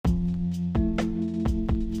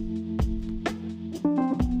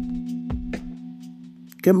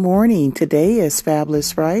Good morning. Today is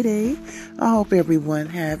Fabulous Friday. I hope everyone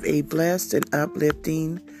have a blessed and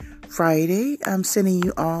uplifting Friday. I'm sending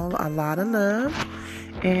you all a lot of love,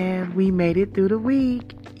 and we made it through the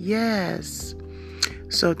week. Yes.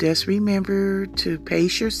 So just remember to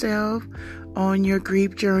pace yourself on your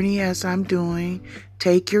grief journey as I'm doing.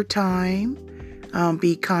 Take your time.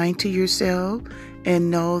 Be kind to yourself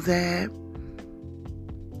and know that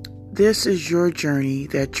this is your journey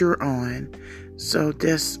that you're on. So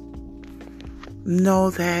just know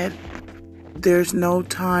that there's no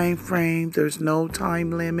time frame, there's no time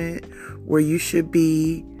limit where you should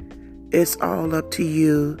be. It's all up to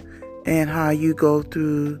you and how you go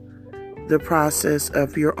through the process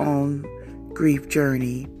of your own grief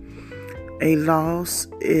journey. A loss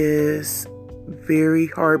is very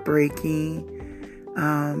heartbreaking.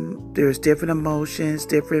 There's different emotions,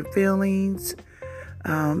 different feelings.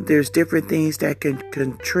 There's different things that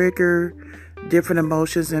can trigger different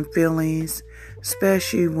emotions and feelings,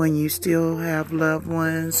 especially when you still have loved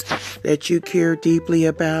ones that you care deeply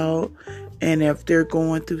about. And if they're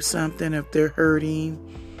going through something, if they're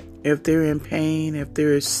hurting, if they're in pain, if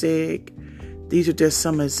they're sick, these are just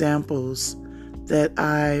some examples that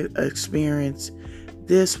I experienced.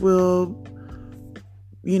 This will,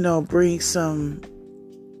 bring some,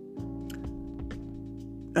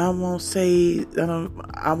 I won't say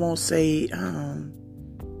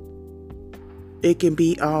it can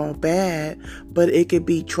be all bad, but it could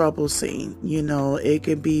be troublesome. It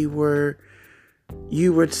could be where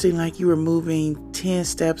you would seem like you were moving 10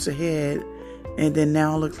 steps ahead, and then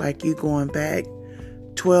now look like you're going back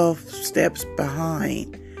 12 steps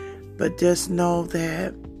behind. But just know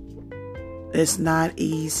that it's not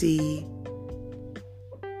easy,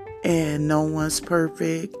 and no one's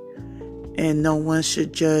perfect, and no one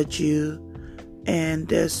should judge you. And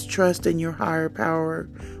just trust in your higher power,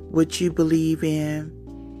 what you believe in.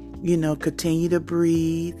 Continue to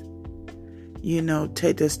breathe.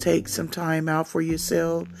 Just take some time out for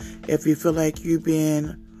yourself. If you feel like you've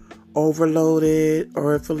been overloaded,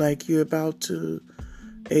 or feel like you're about to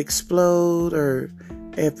explode, or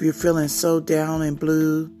if you're feeling so down and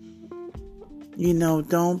blue,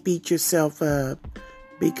 don't beat yourself up,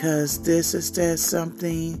 because this is just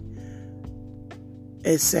something.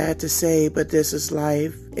 It's sad to say, but this is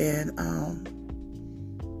life. And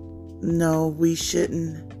no, we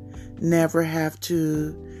shouldn't never have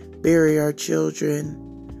to bury our children.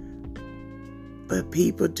 But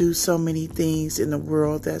people do so many things in the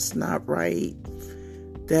world that's not right.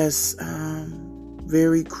 That's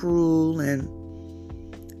very cruel, and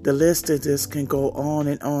the list of this can go on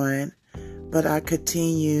and on. But I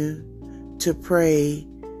continue to pray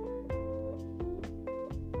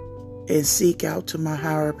and seek out to my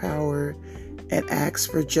higher power and ask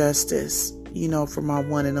for justice, for my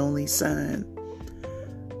one and only son.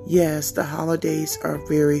 Yes, the holidays are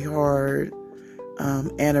very hard.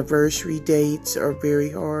 Anniversary dates are very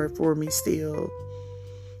hard for me still.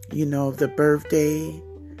 The birthday,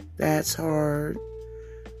 that's hard.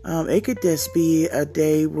 It could just be a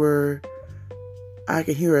day where I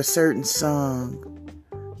can hear a certain song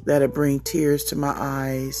that'll bring tears to my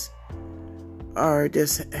eyes, or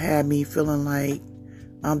just have me feeling like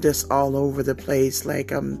I'm just all over the place,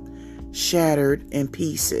 like I'm shattered in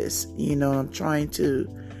pieces. I'm trying to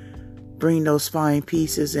bring those fine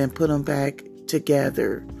pieces and put them back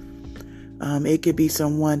together. It could be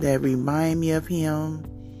someone that remind me of him,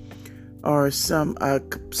 or some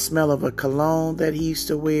smell of a cologne that he used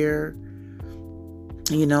to wear.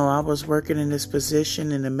 I was working in this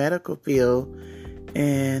position in the medical field,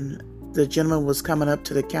 and the gentleman was coming up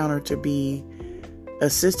to the counter to be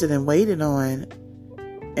assisted and waited on.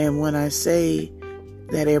 And when I say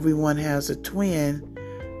that everyone has a twin,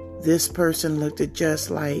 this person looked just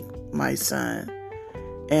like my son.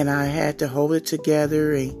 And I had to hold it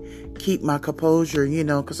together and keep my composure,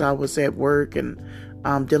 because I was at work and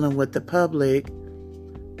I'm dealing with the public.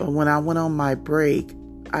 But when I went on my break,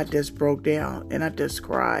 I just broke down and I just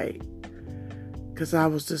cried. Because I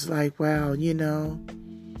was just like, wow,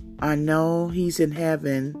 I know he's in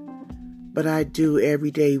heaven, but I do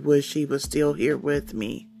every day wish he was still here with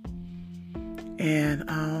me. And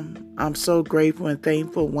I'm so grateful and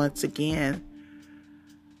thankful once again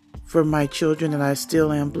for my children that I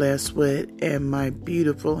still am blessed with, and my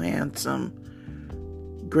beautiful, handsome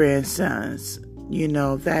grandsons.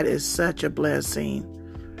 That is such a blessing.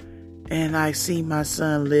 And I see my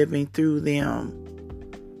son living through them.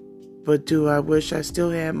 But do I wish I still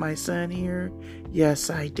had my son here? Yes,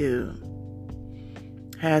 I do.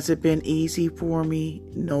 Has it been easy for me?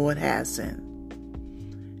 No, it hasn't.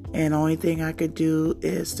 And the only thing I could do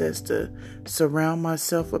is just to surround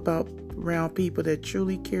myself around people that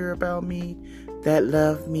truly care about me, that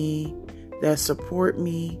love me, that support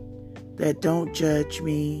me, that don't judge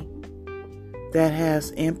me, that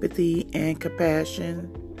has empathy and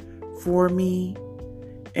compassion for me.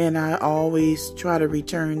 And I always try to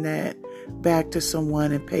return that back to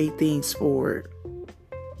someone and pay things forward.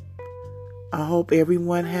 I hope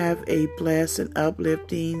everyone have a blessed and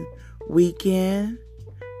uplifting weekend.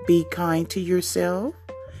 Be kind to yourself.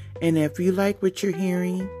 And if you like what you're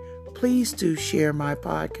hearing, please do share my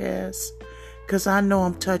podcast, because I know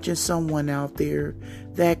I'm touching someone out there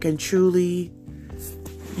that can truly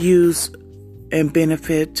use and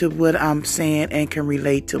benefit to what I'm saying and can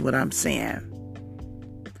relate to what I'm saying.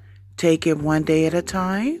 Take it one day at a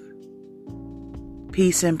time.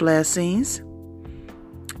 Peace and blessings.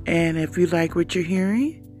 And if you like what you're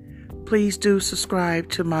hearing, please do subscribe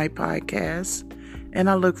to my podcast. And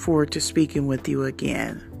I look forward to speaking with you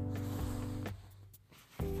again.